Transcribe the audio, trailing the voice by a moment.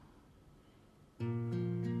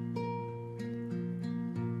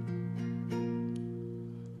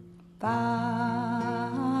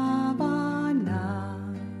Bhavana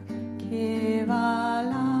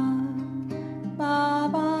kevalam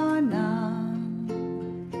Bhavana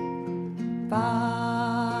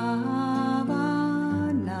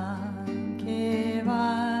Bhavana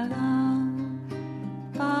kevalam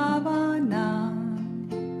Bhavana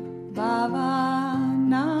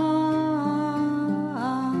Bhavana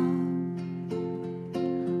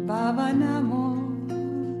Bhavanamo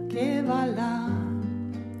kevalam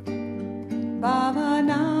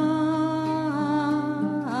Bhavana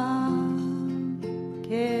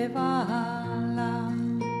kevalam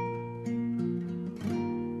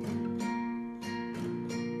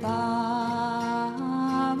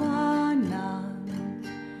Bhavana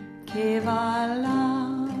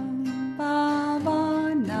kevalam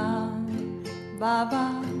Bhavana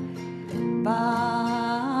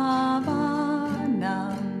Bhavana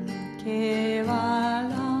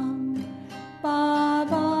kevalam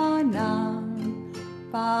Bhavana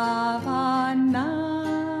Bhavana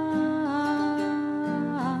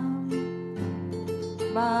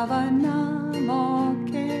Bhavana mo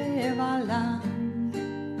kevalam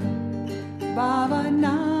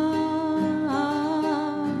Bhavana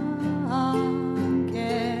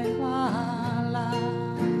kevalam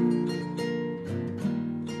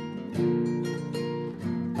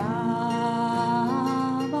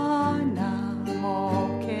Bhavana mo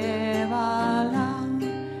kevalam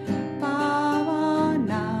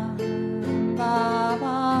Bhavana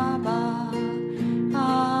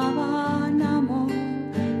Bhavana mo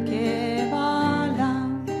kevalam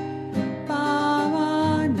Bhavana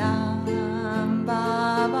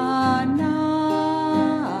Bhavana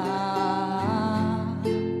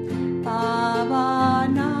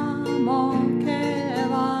Bhavana mo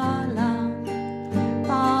kevalam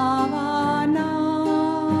Bhavana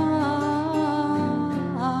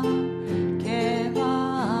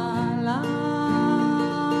kevalam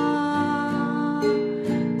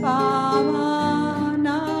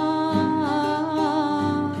Bhavana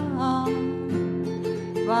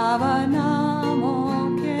Bhavana mo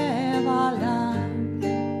kevalam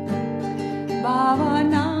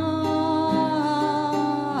Bhavana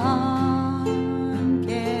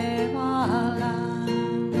kevalam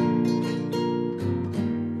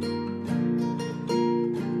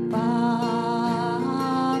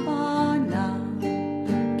Bhavana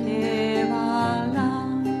kevalam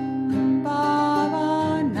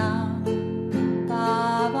Bhavana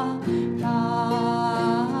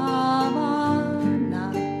Bhavana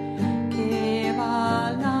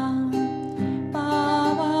kevalam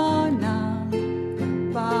Bhavana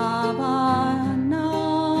Bhavana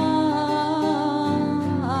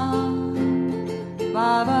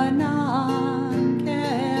Bhavana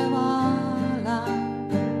kevalam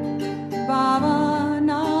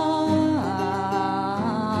Bhavana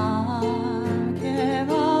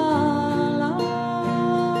kevalam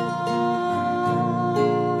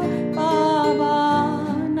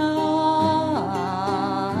Bhavana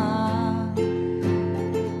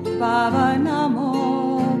Bhavana mo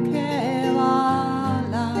kevalam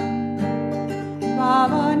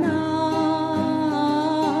Bhavana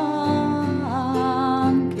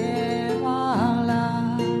kevalam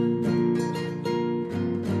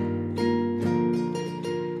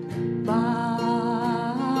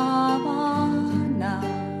Bhavana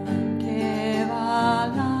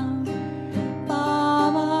kevalam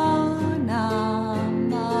Bhavana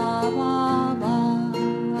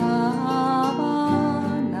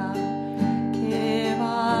Bhavana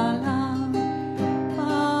kevalam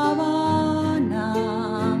Bhavana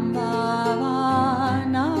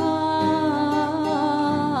Bhavana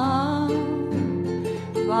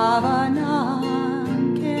Bhavana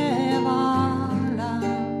kevalam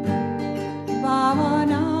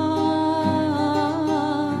Bhavana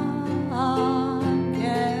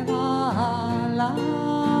kevalam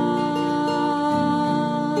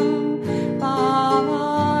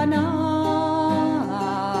Bhavana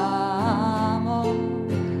mo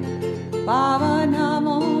Bhavana